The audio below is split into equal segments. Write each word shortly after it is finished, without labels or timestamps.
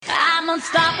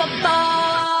unstoppable,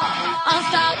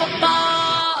 unstoppable,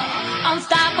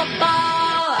 unstoppable,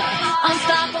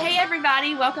 unstoppable. Hey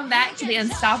everybody, welcome back to the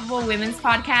Unstoppable Women's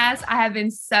Podcast. I have been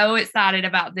so excited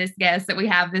about this guest that we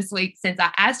have this week since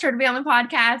I asked her to be on the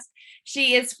podcast.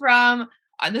 She is from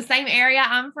the same area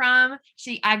I'm from.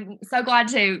 I'm so glad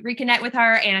to reconnect with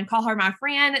her and call her my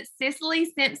friend, Cicely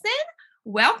Simpson.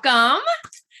 Welcome.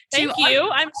 Thank you.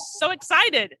 I'm so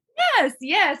excited.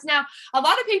 Yes. Now, a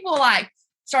lot of people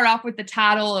start off with the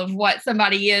title of what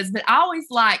somebody is, but I always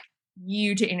like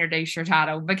you to introduce your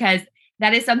title because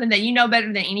that is something that you know better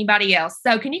than anybody else.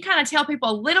 So can you kind of tell people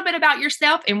a little bit about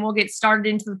yourself and we'll get started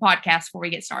into the podcast before we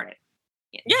get started?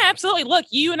 Yeah, absolutely. Look,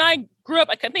 you and I grew up,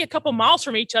 I think, a couple miles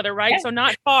from each other, right? Yeah. So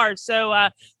not far. So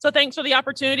thanks for the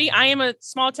opportunity. I am a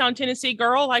small town Tennessee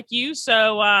girl like you.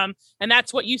 So, and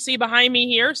that's what you see behind me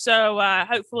here. So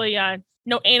hopefully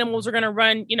no animals are going to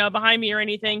run, behind me or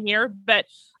anything here. But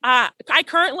I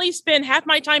currently spend half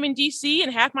my time in DC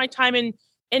and half my time in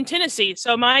Tennessee.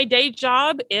 So my day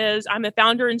job is I'm the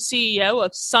founder and CEO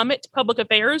of Summit Public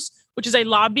Affairs, which is a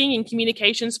lobbying and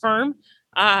communications firm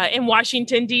in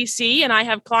Washington, D.C. And I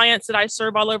have clients that I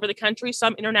serve all over the country,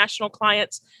 some international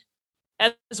clients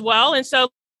as well. And so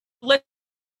listen,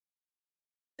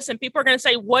 people are going to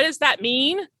say, what does that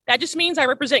mean? That just means I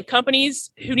represent companies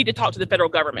who need to talk to the federal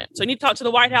government. So you need to talk to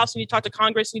the White House, you need to talk to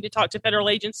Congress, you need to talk to federal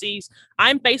agencies.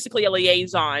 I'm basically a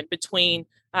liaison between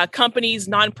companies,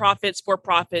 nonprofits,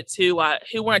 for-profits who want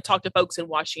to talk to folks in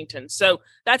Washington. So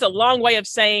that's a long way of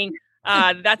saying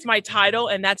that's my title,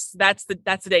 and that's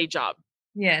the day job.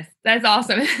 Yes, that's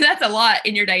awesome. That's a lot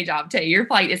in your day job too. Your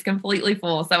plate is completely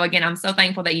full. So again, I'm so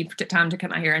thankful that you took time to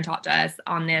come out here and talk to us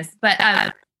on this. But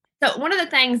so one of the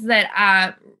things that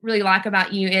I really like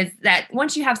about you is that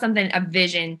once you have something, a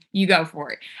vision, you go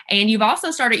for it. And you've also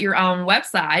started your own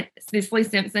website,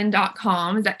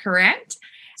 CicelySimpson.com. Is that correct?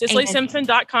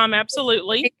 CicelySimpson.com.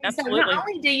 Absolutely. Absolutely. So not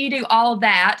only do you do all of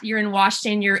that, you're in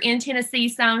Washington, you're in Tennessee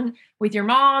some with your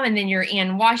mom, and then you're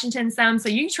in Washington some. So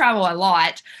you travel a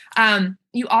lot.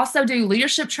 You also do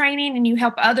leadership training and you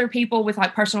help other people with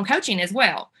personal coaching as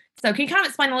well. So can you kind of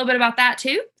explain a little bit about that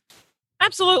too?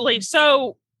 Absolutely.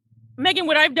 So Megan,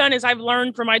 what I've done is I've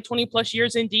learned from my 20 plus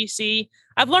years in DC,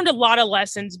 I've learned a lot of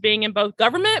lessons being in both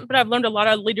government, but I've learned a lot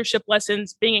of leadership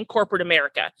lessons being in corporate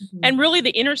America. Mm-hmm. And really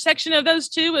the intersection of those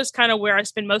two is kind of where I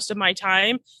spend most of my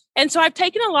time. And so I've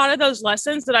taken a lot of those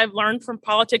lessons that I've learned from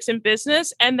politics and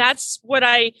business. And that's what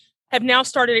I have now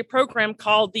started a program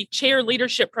called the Chair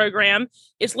Leadership Program.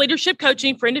 It's leadership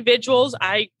coaching for individuals.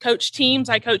 I coach teams,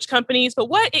 I coach companies, but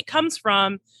what it comes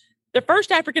from, the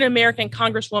first African-American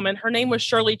congresswoman, her name was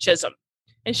Shirley Chisholm.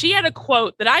 And she had a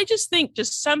quote that I just think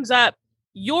just sums up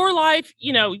your life.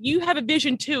 You have a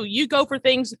vision too. You go for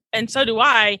things, and so do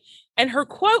I. And her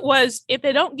quote was, if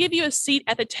they don't give you a seat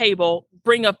at the table,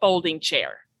 bring a folding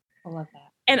chair. I love that.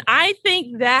 And I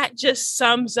think that just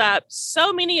sums up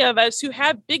so many of us who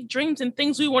have big dreams and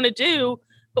things we want to do,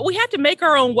 but we have to make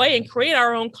our own way and create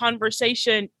our own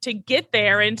conversation to get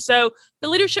there. And so the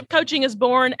leadership coaching is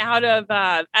born out of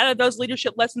those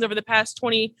leadership lessons over the past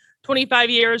 20, 25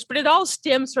 years. But it all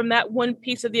stems from that one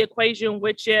piece of the equation,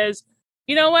 which is,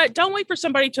 you know what? Don't wait for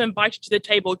somebody to invite you to the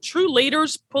table. True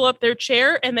leaders pull up their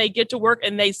chair and they get to work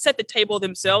and they set the table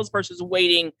themselves versus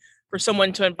waiting for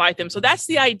someone to invite them. So that's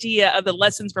the idea of the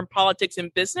lessons from politics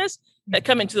and business that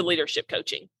come into the leadership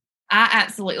coaching. I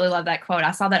absolutely love that quote.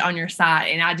 I saw that on your site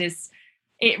and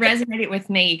it resonated with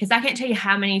me because I can't tell you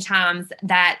how many times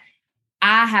that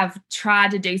I have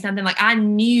tried to do something I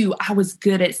knew I was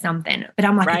good at something, but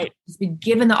I'm like, right. If I could just be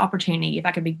given the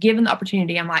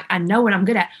opportunity, I'm like, I know what I'm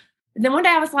good at. But then one day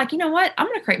I was like, you know what? I'm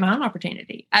going to create my own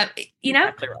opportunity.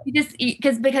 Exactly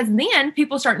right. Because then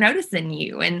people start noticing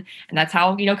you. And that's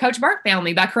how, Coach Burke found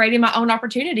me by creating my own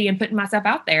opportunity and putting myself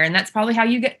out there. And that's probably how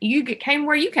you came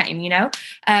where you came,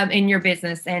 in your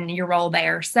business and your role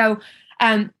there. So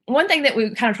one thing that we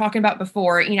were kind of talking about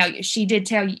before, she did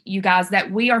tell you guys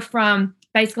that we are from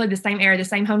basically the same area, the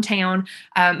same hometown.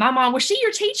 My mom, was she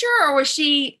your teacher or was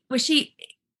she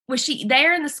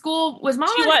there in the school? Was mom?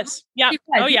 She was. Yeah. She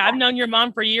was. Oh yeah. I've known your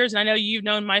mom for years and I know you've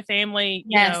known my family,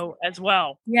 as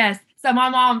well. Yes. So my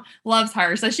mom loves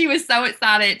her. So she was so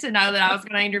excited to know that I was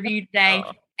going to interview you today.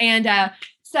 Oh. And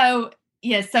so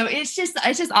it's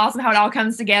just awesome how it all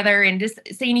comes together and just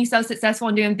seeing you so successful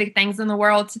and doing big things in the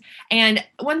world. And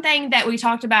one thing that we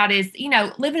talked about is,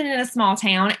 living in a small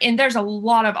town, and there's a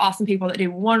lot of awesome people that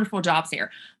do wonderful jobs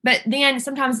here. But then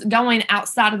sometimes going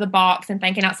outside of the box and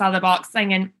thinking outside of the box,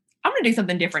 thinking, I'm going to do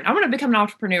something different. I'm going to become an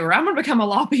entrepreneur. I'm going to become a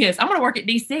lobbyist. I'm going to work at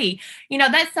DC.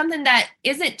 That's something that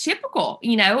isn't typical,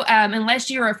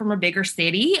 unless you're from a bigger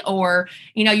city or,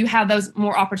 you have those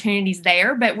more opportunities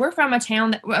there. But we're from a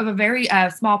town of a very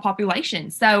small population.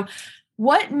 So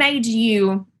what made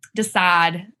you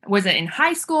decide? Was it in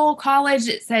high school, college?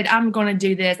 It said, I'm going to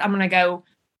do this. I'm going to go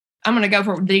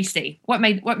for DC. What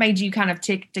made you kind of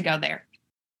tick to go there?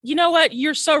 You know what?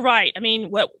 You're so right. I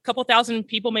mean, a couple thousand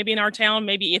people maybe in our town,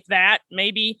 maybe if that,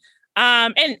 maybe.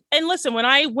 And listen, when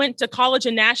I went to college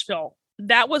in Nashville,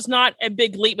 that was not a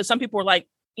big leap, but some people were like,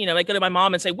 they go to my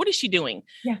mom and say, what is she doing?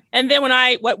 Yeah. And then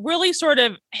what really sort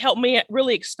of helped me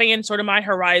really expand sort of my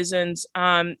horizons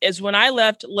is when I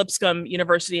left Lipscomb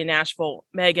University in Nashville,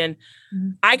 Megan,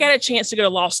 I got a chance to go to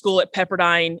law school at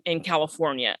Pepperdine in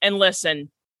California. And listen,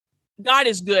 God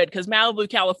is good because Malibu,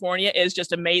 California is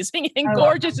just amazing and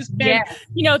gorgeous. It's been,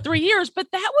 3 years, but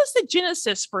that was the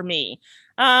genesis for me.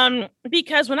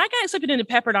 Because when I got accepted into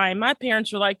Pepperdine, my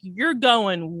parents were like, you're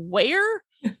going where?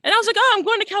 And I was like, oh, I'm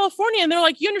going to California. And they're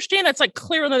like, you understand that's like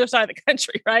clear on the other side of the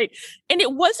country, right? And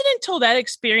it wasn't until that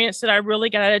experience that I really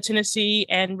got out of Tennessee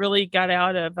and really got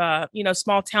out of,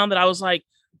 small town that I was like,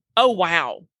 oh,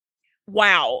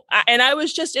 wow. And I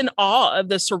was just in awe of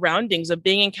the surroundings of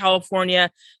being in California.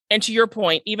 And to your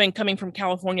point, even coming from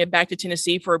California back to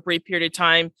Tennessee for a brief period of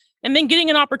time, and then getting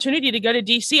an opportunity to go to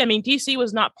DC. I mean, DC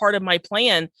was not part of my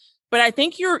plan, but I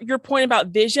think your point about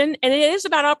vision, and it is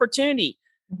about opportunity.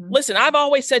 Mm-hmm. Listen, I've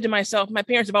always said to myself, my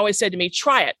parents have always said to me,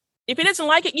 try it. If it doesn't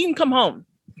like it, you can come home.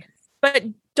 Yes. But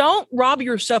don't rob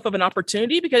yourself of an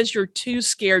opportunity because you're too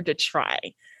scared to try.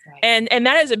 Right. And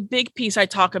that is a big piece I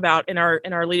talk about in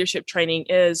our leadership training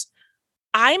is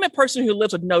I'm a person who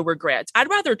lives with no regrets. I'd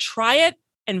rather try it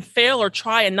and fail or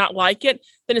try and not like it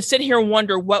than to sit here and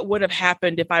wonder what would have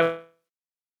happened if I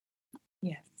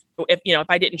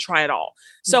didn't try at all.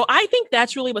 So I think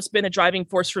that's really what's been a driving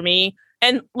force for me.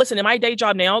 And listen, in my day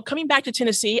job now, coming back to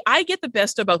Tennessee, I get the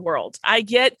best of both worlds. I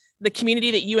get the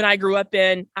community that you and I grew up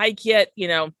in. I get,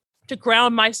 to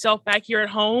ground myself back here at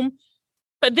home.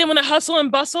 But then when the hustle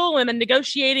and bustle and the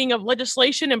negotiating of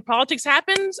legislation and politics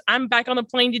happens, I'm back on the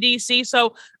plane to DC.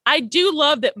 So I do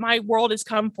love that my world has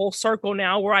come full circle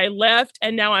now where I left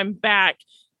and now I'm back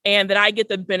and that I get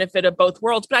the benefit of both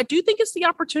worlds. But I do think it's the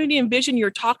opportunity and vision you're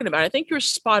talking about. I think you're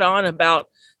spot on about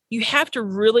you have to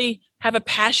really have a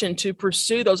passion to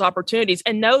pursue those opportunities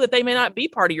and know that they may not be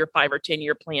part of your 5 or 10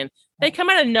 year plan. They come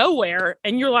out of nowhere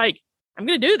and you're like, I'm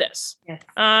going to do this. Yes.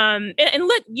 And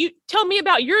let you tell me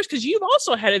about yours because you've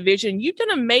also had a vision. You've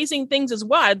done amazing things as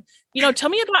well. Tell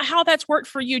me about how that's worked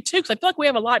for you too, because I feel like we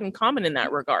have a lot in common in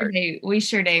that regard. We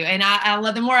sure do. And I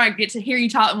love the more I get to hear you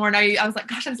talk, the more I was like,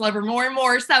 gosh, I just love her more and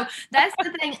more. So that's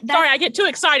the thing. Sorry, I get too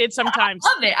excited sometimes.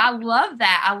 I love it. I love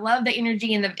that. I love the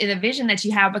energy and the vision that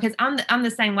you have because I'm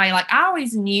the same way. Like I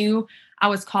always knew I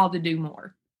was called to do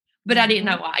more. But I didn't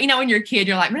know why. When you're a kid,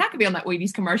 you're like, man, I could be on that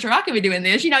Wheaties commercial. I could be doing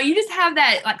this. You just have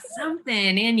that like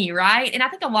something in you, right? And I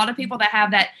think a lot of people that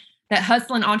have that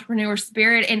hustling entrepreneur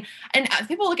spirit and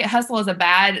people look at hustle as a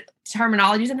bad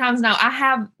terminology. Sometimes no,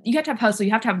 you have to have hustle.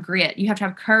 You have to have grit. You have to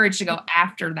have courage to go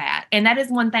after that. And that is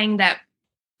one thing that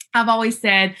I've always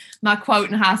said. My quote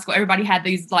in high school, everybody had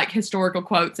these like historical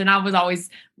quotes and I was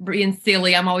always being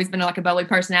silly. I'm always been like a bubbly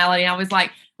personality. And I was like,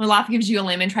 when life gives you a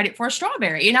lemon, trade it for a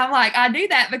strawberry. And I'm like, I do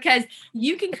that because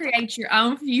you can create your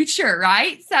own future,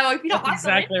 right? So if you don't like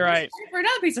exactly lemon, right for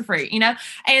another piece of fruit, and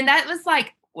that was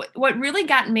like what really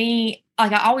got me.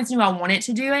 Like I always knew I wanted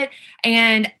to do it,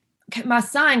 and my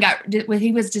son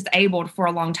he was disabled for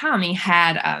a long time. He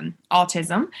had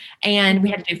autism, and we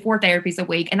had to do 4 therapies a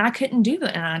week, and I couldn't do the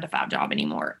 9-to-5 job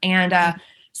anymore, and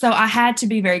so I had to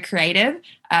be very creative.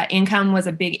 Income was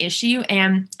a big issue,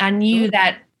 and I knew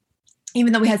that.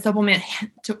 Even though we had supplement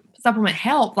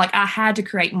help, like I had to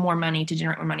create more money to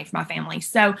generate more money for my family.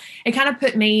 So it kind of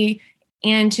put me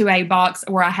into a box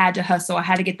where I had to hustle. I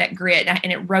had to get that grit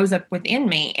and it rose up within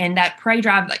me. And that prey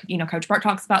drive, like, Coach Burke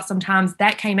talks about sometimes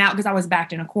that came out because I was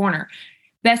backed in a corner.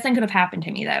 Best thing could have happened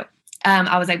to me though.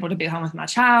 I was able to be home with my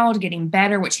child, getting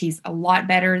better, which he's a lot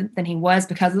better than he was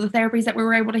because of the therapies that we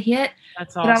were able to hit.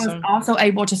 That's awesome. But I was also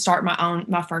able to start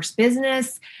my first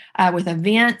business with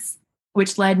events,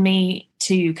 which led me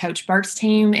to Coach Burke's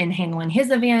team and handling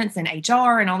his events and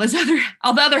HR and all the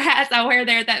other hats I wear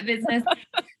there at that business.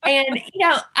 And,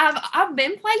 I've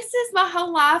been places my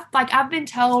whole life. Like I've been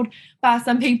told by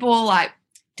some people, like,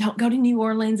 don't go to New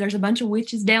Orleans. There's a bunch of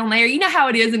witches down there. You know how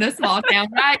it is in a small town,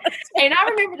 right? And I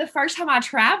remember the first time I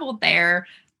traveled there,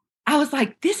 I was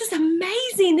like, this is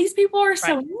amazing. These people are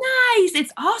so nice.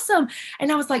 It's awesome.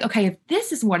 And I was like, okay, if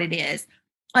this is what it is,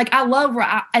 like I love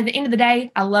at the end of the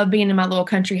day, I love being in my little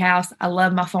country house. I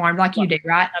love my farm like you do,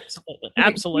 right? Absolutely.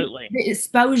 Absolutely. The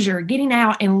exposure, getting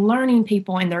out and learning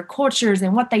people and their cultures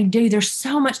and what they do. There's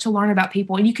so much to learn about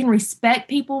people, and you can respect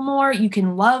people more. You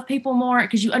can love people more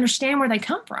because you understand where they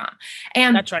come from.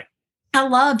 And that's right. I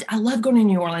loved going to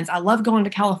New Orleans. I love going to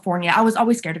California. I was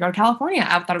always scared to go to California.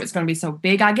 I thought it was going to be so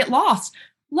big, I get lost.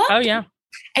 Loved it.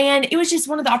 And it was just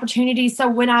one of the opportunities. So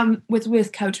when I'm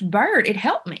with Coach Bird, it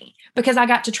helped me because I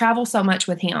got to travel so much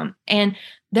with him. And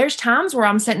there's times where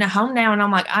I'm sitting at home now and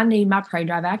I'm like, I need my Pray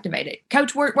Drive activated.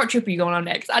 Coach, what trip are you going on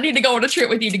next? I need to go on a trip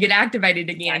with you to get activated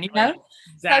again, you know?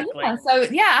 Exactly. So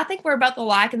I think we're both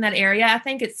alike in that area. I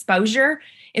think exposure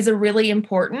is a really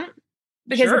important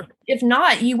because if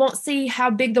not, you won't see how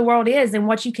big the world is and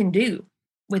what you can do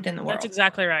within the world. That's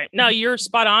exactly right. No, you're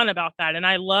spot on about that. And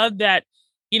I love that.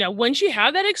 Once you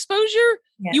have that exposure,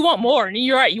 you want more. And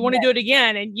you're right. You want to do it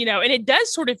again. And, and it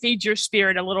does sort of feed your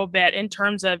spirit a little bit in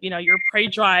terms of, your Pray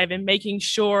Drive and making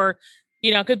sure,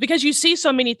 because you see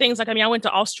so many things. Like, I went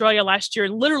to Australia last year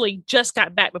and literally just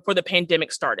got back before the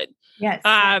pandemic started. Yes.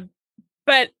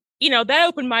 But, that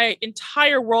opened my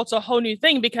entire world to a whole new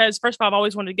thing because first of all, I've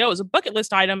always wanted to go. It was a bucket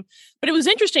list item, but it was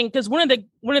interesting because one of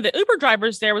the Uber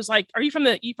drivers there was like, "Are you from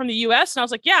the US?" And I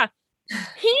was like, "Yeah."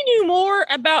 He knew more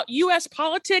about U.S.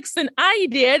 politics than I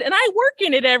did, and I work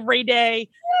in it every day.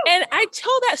 And I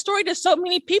tell that story to so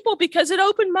many people because it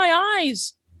opened my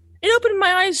eyes. It opened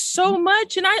my eyes so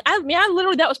much. And I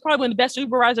literally, that was probably one of the best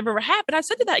Uber rides I've ever had. But I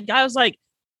said to that guy, I was like,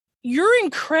 "You're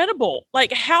incredible.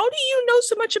 Like, how do you know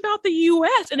so much about the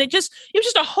U.S.?" And it was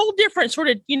just a whole different sort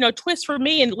of, twist for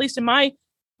me, and at least in my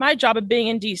job of being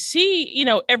in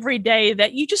DC, every day,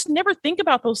 that you just never think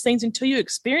about those things until you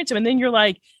experience them. And then you're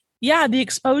like, yeah, the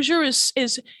exposure is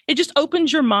it just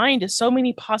opens your mind to so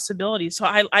many possibilities. So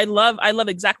I love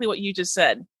exactly what you just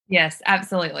said. Yes,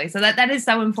 absolutely. So that is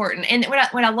so important. And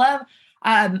what I love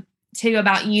too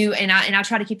about you, and I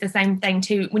try to keep the same thing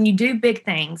too. When you do big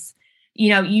things,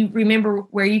 you remember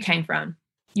where you came from.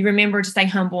 You remember to stay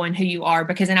humble in who you are,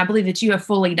 and I believe that you have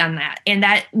fully done that. And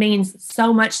that means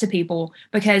so much to people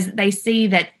because they see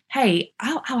that, hey,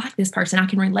 I like this person. I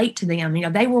can relate to them.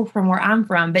 They were from where I'm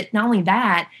from, but not only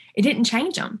that, it didn't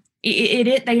change them.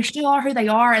 They still are who they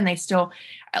are, and they still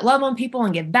love on people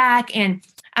and give back. And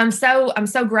I'm so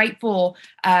grateful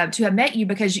to have met you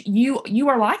because you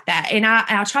are like that. And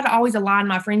I try to always align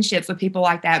my friendships with people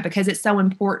like that because it's so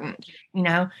important,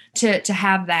 to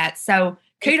have that. So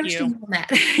kudos to you on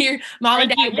that. Your mom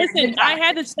and dad. Listen, you and I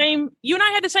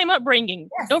had the same upbringing.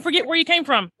 Yes. Don't forget where you came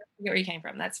from. Where you came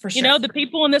from. That's for sure. The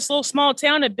people in this little small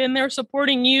town have been there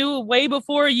supporting you way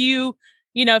before you,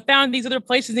 found these other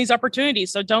places, these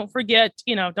opportunities. So don't forget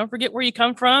where you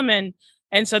come from.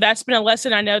 And so that's been a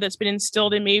lesson I know that's been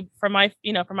instilled in me from my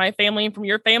family and from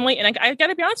your family. And I got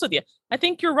to be honest with you. I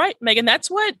think you're right, Megan.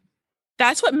 That's what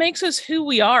makes us who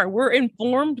we are. We're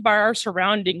informed by our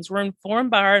surroundings. We're informed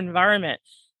by our environment.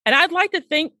 And I'd like to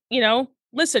think,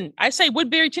 listen, I say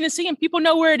Woodbury, Tennessee, and people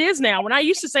know where it is now. When I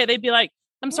used to say, they'd be like,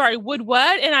 "I'm sorry, Wood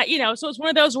what?" And so it's one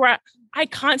of those where I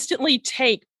constantly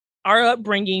take our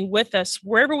upbringing with us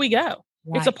wherever we go.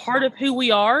 Right. It's a part of who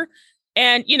we are.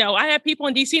 And, I have people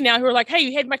in DC now who are like, "Hey,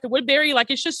 you head back to Woodbury."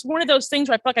 Like, it's just one of those things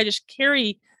where I feel like I just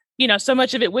carry, so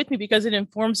much of it with me because it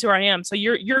informs who I am. So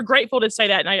you're grateful to say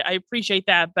that. And I appreciate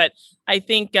that. But I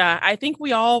think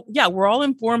we're all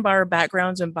informed by our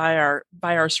backgrounds and by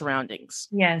our surroundings.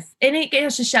 Yes. And it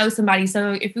goes to show somebody.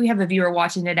 So if we have a viewer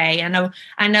watching today,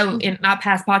 I know in my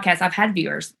past podcasts, I've had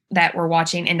viewers that were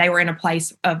watching and they were in a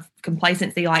place of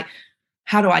complacency. Like,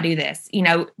 how do I do this?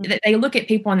 They look at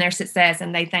people and their success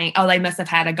and they think, oh, they must have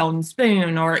had a golden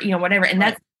spoon or, whatever. And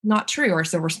that's not true, or a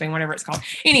silver spoon, whatever it's called.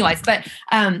 Anyways, but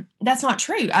that's not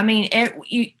true. Anybody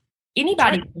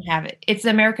can have it. It's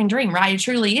the American dream, right? It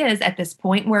truly is at this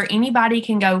point where anybody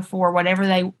can go for whatever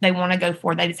they want to go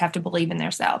for. They just have to believe in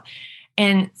themselves.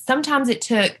 And sometimes it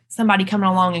took somebody coming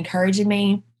along, encouraging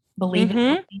me, believing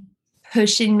in me,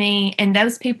 pushing me. And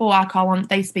those people, I call them,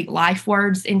 they speak life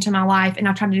words into my life. And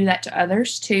I try to do that to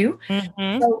others too.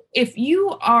 Mm-hmm. So if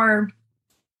you are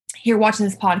here watching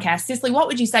this podcast, Cicely, what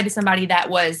would you say to somebody that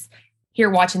was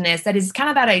here watching this, that is kind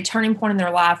of at a turning point in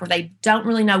their life where they don't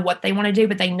really know what they want to do,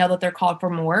 but they know that they're called for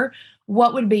more?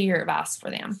 What would be your advice for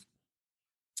them?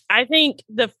 I think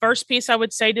the first piece I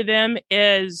would say to them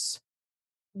is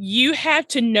you have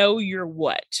to know your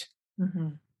what. Mm-hmm.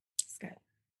 That's good.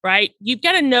 Right? You've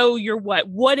got to know your what.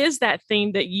 What is that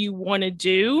thing that you want to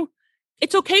do?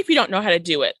 It's okay if you don't know how to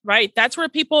do it, right? That's where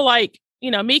people like,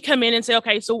 me come in and say,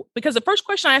 okay, so because the first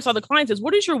question I ask all the clients is,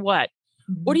 what is your what?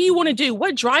 Mm-hmm. What do you want to do?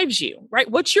 What drives you, right?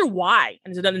 What's your why?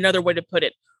 And is another way to put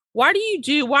it. why do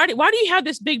you have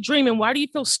this big dream, and why do you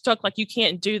feel stuck like you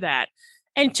can't do that?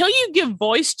 Until you give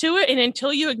voice to it and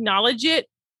until you acknowledge it,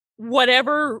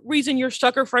 whatever reason you're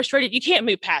stuck or frustrated, you can't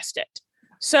move past it.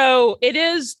 So it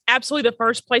is absolutely the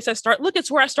first place I start. Look, it's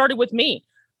where I started with me.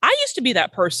 I used to be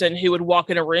that person who would walk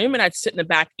in a room and I'd sit in the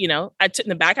back, I'd sit in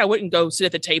the back. I wouldn't go sit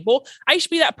at the table. I used to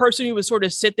be that person who would sort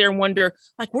of sit there and wonder,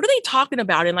 like, what are they talking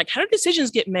about? And like, how do decisions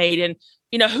get made? And,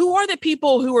 who are the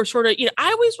people who are sort of,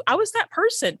 I was that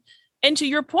person. And to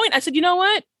your point, I said, you know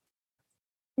what?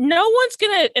 No one's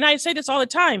going to, and I say this all the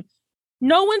time,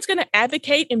 no one's going to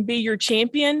advocate and be your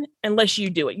champion unless you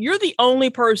do it. You're the only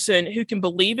person who can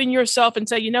believe in yourself and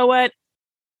say, you know what?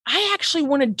 I actually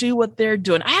want to do what they're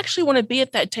doing. I actually want to be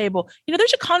at that table.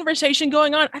 There's a conversation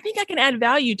going on. I think I can add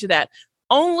value to that.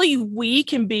 Only we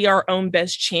can be our own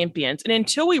best champions. And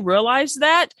until we realize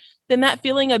that, then that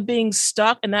feeling of being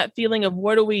stuck and that feeling of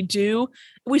what do,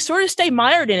 we sort of stay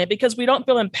mired in it because we don't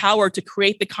feel empowered to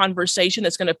create the conversation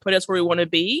that's going to put us where we want to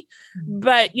be.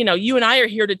 But, you and I are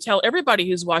here to tell everybody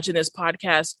who's watching this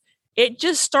podcast, it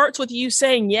just starts with you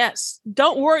saying yes.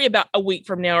 Don't worry about a week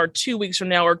from now or 2 weeks from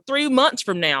now or 3 months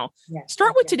from now. Yes,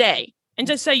 start with today and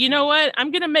just say, you know what?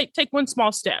 I'm going to take one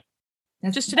small step.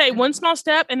 Just today, one small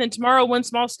step, and then tomorrow, one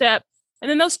small step. And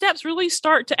then those steps really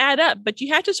start to add up. But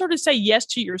you have to sort of say yes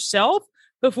to yourself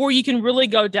before you can really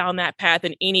go down that path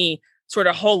in any sort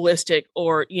of holistic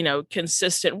or,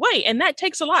 consistent way. And that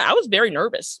takes a lot. I was very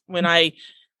nervous when I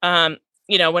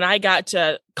got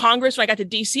to Congress, when I got to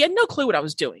DC, I had no clue what I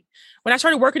was doing. When I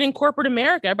started working in corporate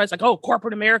America, everybody's like, oh,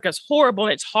 corporate America is horrible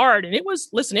and it's hard. And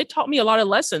it taught me a lot of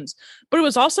lessons. But it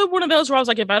was also one of those where I was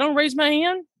like, if I don't raise my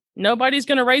hand, nobody's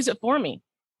going to raise it for me.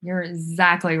 You're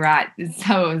exactly right.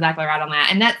 So exactly right on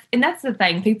that. And that's the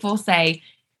thing. People say,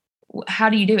 how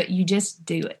do you do it? You just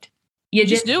do it. You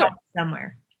just do it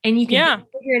somewhere. And you can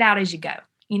figure it out as you go.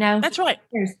 That's right.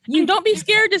 You don't be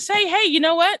scared to say, hey, you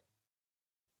know what?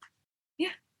 Yeah.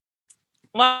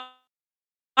 Well,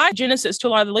 I genesis to a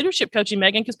lot of the leadership coaching,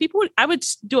 Megan, because I would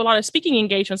do a lot of speaking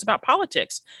engagements about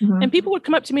politics. Mm-hmm. And people would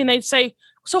come up to me and they'd say,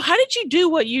 so how did you do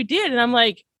what you did? And I'm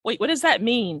like, wait, what does that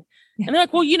mean? Yeah. And they're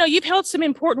like, well, you've held some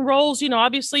important roles.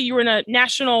 Obviously you were in a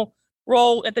national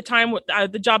role at the time.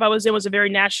 The job I was in was a very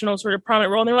national sort of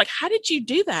prominent role. And they're like, how did you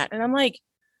do that? And I'm like,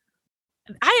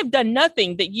 I have done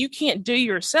nothing that you can't do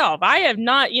yourself. I have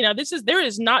not, there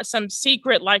is not some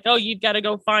secret like, oh, you've got to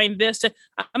go find this.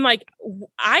 I'm like,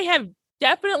 I have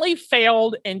definitely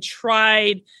failed and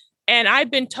tried. And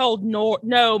I've been told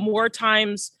no more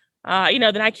times,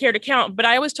 than I care to count. But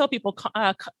I always tell people,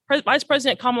 Vice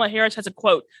President Kamala Harris has a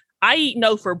quote, I eat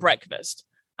no for breakfast.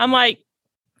 I'm like,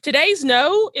 today's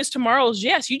no is tomorrow's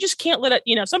yes. You just can't let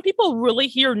it, some people really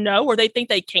hear no or they think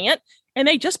they can't. And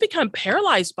they just become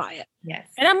paralyzed by it. Yes.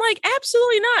 And I'm like,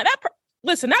 absolutely not.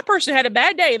 That person had a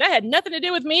bad day. That had nothing to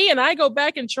do with me. And I go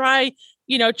back and try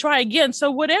again.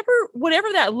 So whatever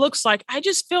that looks like, I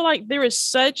just feel like there is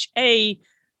such a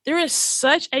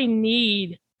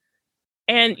need.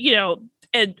 And,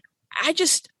 and I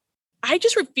just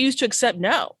refuse to accept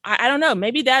no. I don't know.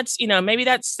 Maybe that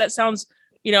sounds,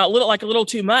 a little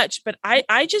too much, but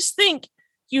I just think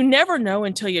you never know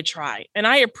until you try. And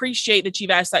I appreciate that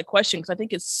you've asked that question because I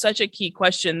think it's such a key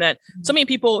question that so many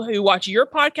people who watch your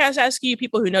podcast ask you,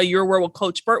 people who know your world, will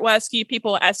Coach Burt will ask you,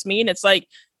 people ask me, and it's like,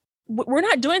 we're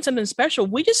not doing something special.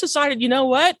 We just decided, you know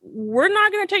what? We're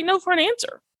not going to take no for an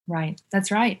answer. Right.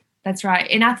 That's right. That's right.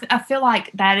 And I feel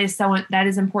like that is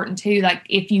important too. Like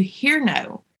if you hear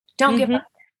no, don't give up.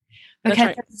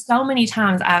 Because so many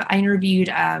times I interviewed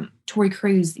Tori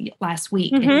Cruz last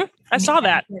week. Mm-hmm. I saw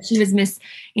that. She was Miss,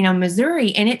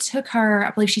 Missouri, and it took her,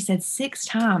 I believe she said 6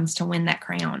 times to win that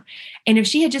crown. And if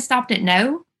she had just stopped at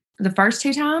no the first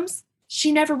 2 times,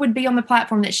 she never would be on the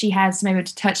platform that she has to maybe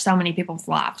to touch so many people's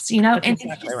lives, That's and exactly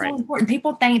it's just right. so important.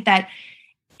 People think that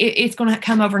it's going to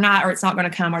come overnight or it's not going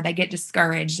to come or they get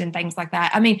discouraged and things like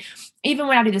that. I mean, even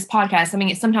when I do this podcast,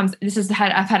 it's sometimes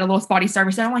I've had a little spotty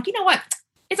service and I'm like, you know what?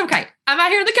 It's okay. I'm out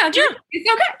here in the country. Yeah. It's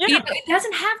okay. Yeah. It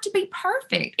doesn't have to be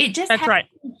perfect. It just That's right.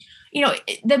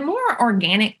 The more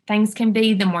organic things can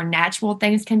be, the more natural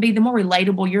things can be, the more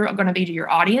relatable you're going to be to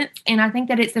your audience. And I think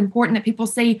that it's important that people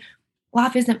see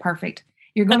life isn't perfect.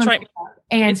 You're going to,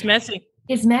 and it's messy.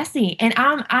 It's messy. And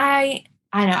I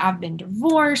know I've been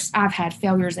divorced. I've had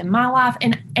failures in my life.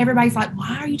 And everybody's like,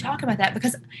 why are you talking about that?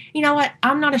 Because you know what?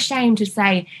 I'm not ashamed to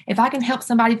say, if I can help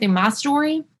somebody through my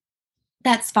story,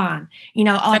 that's fine.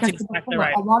 Like that's exactly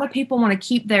right. A lot of people want to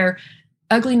keep their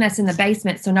ugliness in the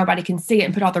basement so nobody can see it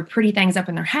and put all their pretty things up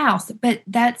in their house. But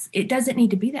it doesn't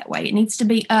need to be that way. It needs to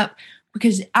be up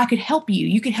because I could help you.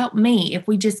 You could help me if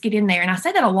we just get in there. And I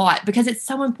say that a lot because it's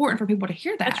so important for people to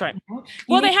hear that. That's right. You know?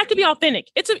 Well, they have to be authentic.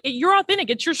 You're authentic.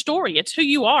 It's your story. It's who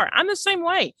you are. I'm the same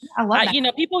way. I love that. You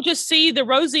know, people just see the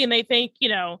Rosie and they think, you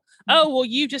know, oh, well,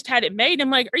 you just had it made. I'm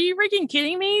like, are you freaking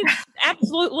kidding me?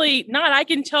 Absolutely not. I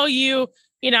can tell you,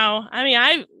 you know, I mean,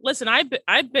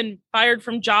 I've been fired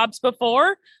from jobs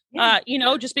before. You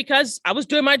know, just because I was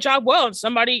doing my job well and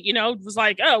somebody, you know, was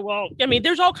like, oh, well, I mean,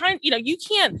 there's all kinds, you know, you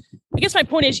can't, I guess my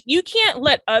point is you can't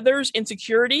let others'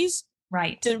 insecurities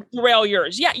derail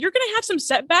yours. Yeah, you're going to have some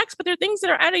setbacks, but there are things that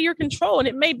are out of your control. And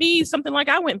it may be something like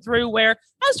I went through where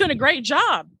I was doing a great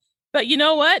job, but you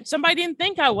know what? Somebody didn't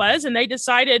think I was, and they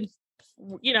decided,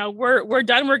 you know, we're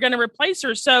done. We're going to replace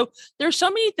her. So there's so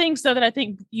many things though that I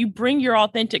think you bring your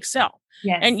authentic self.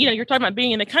 Yes. And, you know, you're talking about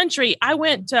being in the country. I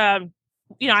went,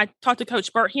 you know, I talked to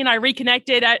Coach Burt. He and I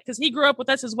reconnected because he grew up with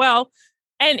us as well.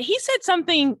 And he said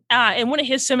something in one of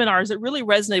his seminars that really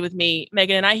resonated with me,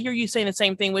 Megan. And I hear you saying the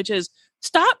same thing, which is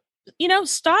stop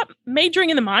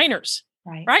majoring in the minors,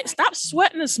 right? Stop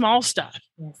sweating the small stuff.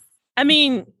 Yes. I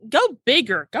mean, go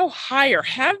bigger, go higher,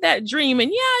 have that dream. And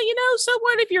yeah, you know, so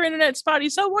what if your internet's spotty?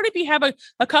 So what if you have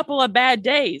a couple of bad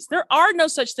days? There are no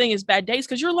such thing as bad days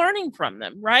because you're learning from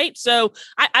them, right? So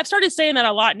I've started saying that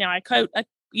a lot now. I quote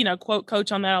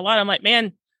Coach on that a lot. I'm like,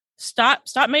 man, stop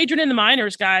majoring in the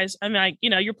minors, guys. I mean, you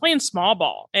know, you're playing small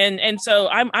ball. And so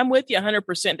I'm with you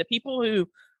 100%. The people who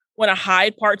want to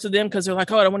hide parts of them because they're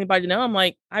like, oh, I don't want anybody to know. I'm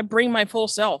like, I bring my full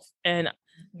self and,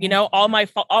 you know, all my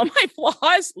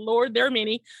flaws, Lord, there are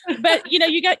many, but you know,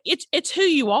 it's who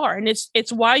you are. And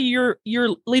it's why your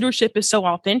leadership is so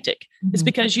authentic. Mm-hmm. It's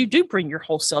because you do bring your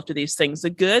whole self to these things, the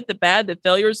good, the bad, the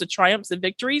failures, the triumphs, the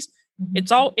victories. Mm-hmm.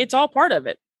 It's all part of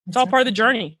it. It's all part of the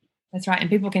journey. That's right. And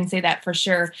people can see that for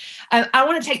sure. I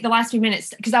want to take the last few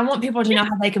minutes because I want people to know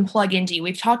how they can plug into you.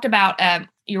 We've talked about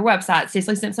your website,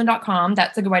 CicelySimpson.com.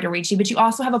 That's a good way to reach you. But you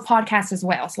also have a podcast as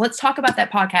well. So let's talk about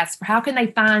that podcast. How can they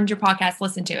find your podcast,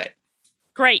 listen to it?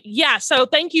 Great. Yeah. So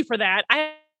thank you for that.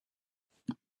 I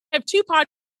have two podcasts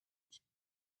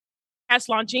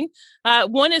launching.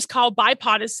 One is called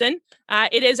Bipartisan.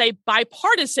 It is a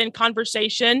bipartisan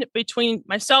conversation between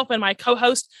myself and my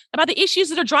co-host about the issues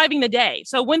that are driving the day.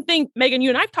 So one thing, Megan, you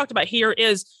and I've talked about here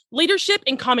is leadership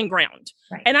and common ground.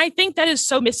 Right. And I think that is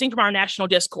so missing from our national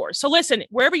discourse. So listen,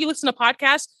 wherever you listen to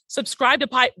podcasts, subscribe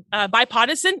to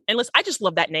Bipartisan. And listen, I just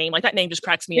love that name. Like that name just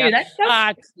cracks me up. That's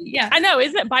so yeah, I know,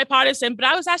 isn't it Bipartisan? But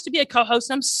I was asked to be a co-host.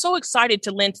 And I'm so excited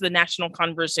to lend to the national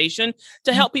conversation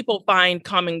to help people find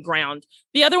common ground.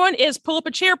 The other one is Pull Up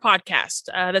a Chair podcast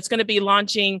that's going to be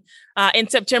launching in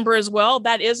September as well.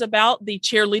 That is about the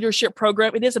chair leadership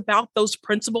program. It is about those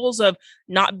principles of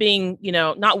not being, you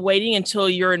know, not waiting until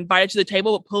you're invited to the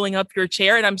table, but pulling up your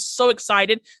chair. And I'm so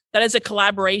excited. That is a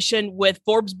collaboration with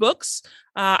Forbes Books.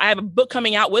 I have a book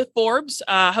coming out with Forbes,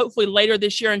 hopefully later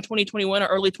this year in 2021 or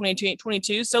early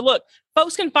 2022. So look,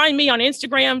 folks can find me on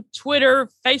Instagram, Twitter,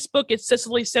 Facebook. It's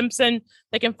Cicely Simpson.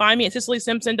 They can find me at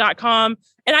CicelySimpson.com.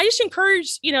 And I just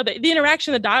encourage, you know, the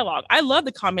interaction, the dialogue. I love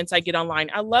the comments I get online.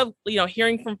 I love, you know,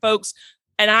 hearing from folks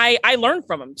and I learn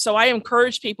from them. So I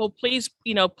encourage people, please,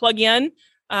 you know, plug in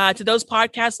to those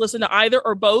podcasts, listen to either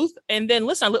or both. And then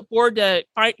listen, I look forward to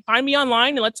find me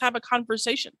online and let's have a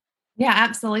conversation. Yeah,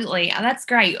 absolutely. That's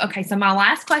great. Okay. So my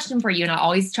last question for you, and I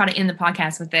always try to end the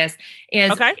podcast with this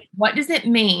is, What does it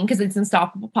mean? Because it's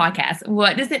Unstoppable Podcast.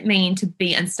 What does it mean to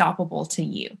be unstoppable to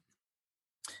you?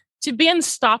 To be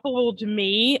unstoppable to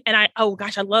me, and I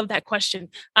love that question.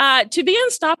 To be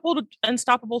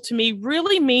unstoppable to me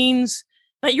really means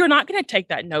that you're not going to take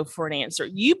that no for an answer.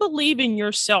 You believe in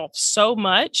yourself so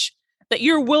much that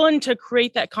you're willing to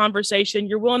create that conversation.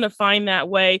 You're willing to find that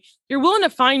way. You're willing to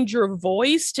find your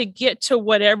voice to get to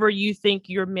whatever you think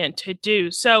you're meant to do.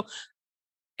 So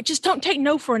just don't take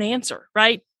no for an answer,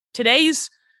 right? Today's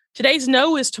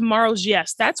no is tomorrow's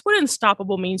yes. That's what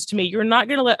unstoppable means to me. You're not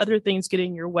going to let other things get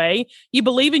in your way. You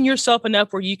believe in yourself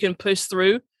enough where you can push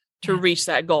through to reach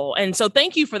that goal. And so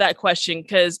thank you for that question.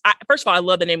 Because first of all, I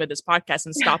love the name of this podcast,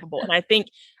 Unstoppable. And I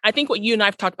think what you and I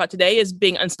have talked about today is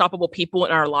being unstoppable people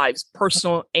in our lives,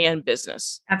 personal and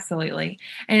business. Absolutely.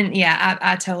 And yeah,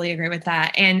 I totally agree with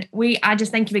that. And I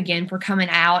just thank you again for coming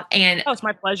out. And it's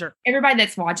my pleasure. Everybody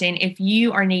that's watching, if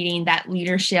you are needing that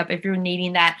leadership, if you're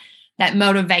needing that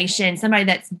motivation, somebody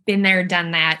that's been there,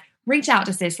 done that, reach out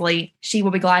to Cicely. She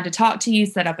will be glad to talk to you,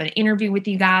 set up an interview with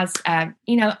you guys.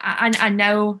 You know, I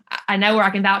know her. I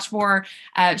can vouch for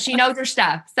her. She knows her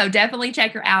stuff. So definitely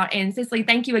check her out. And Cicely,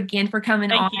 thank you again for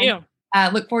coming on. Thank you.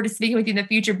 Look forward to speaking with you in the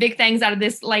future. Big things out of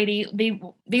this lady.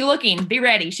 Be looking, be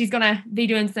ready. She's going to be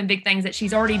doing some big things that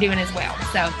she's already doing as well.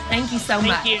 So thank you so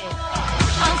much.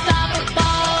 Thank you.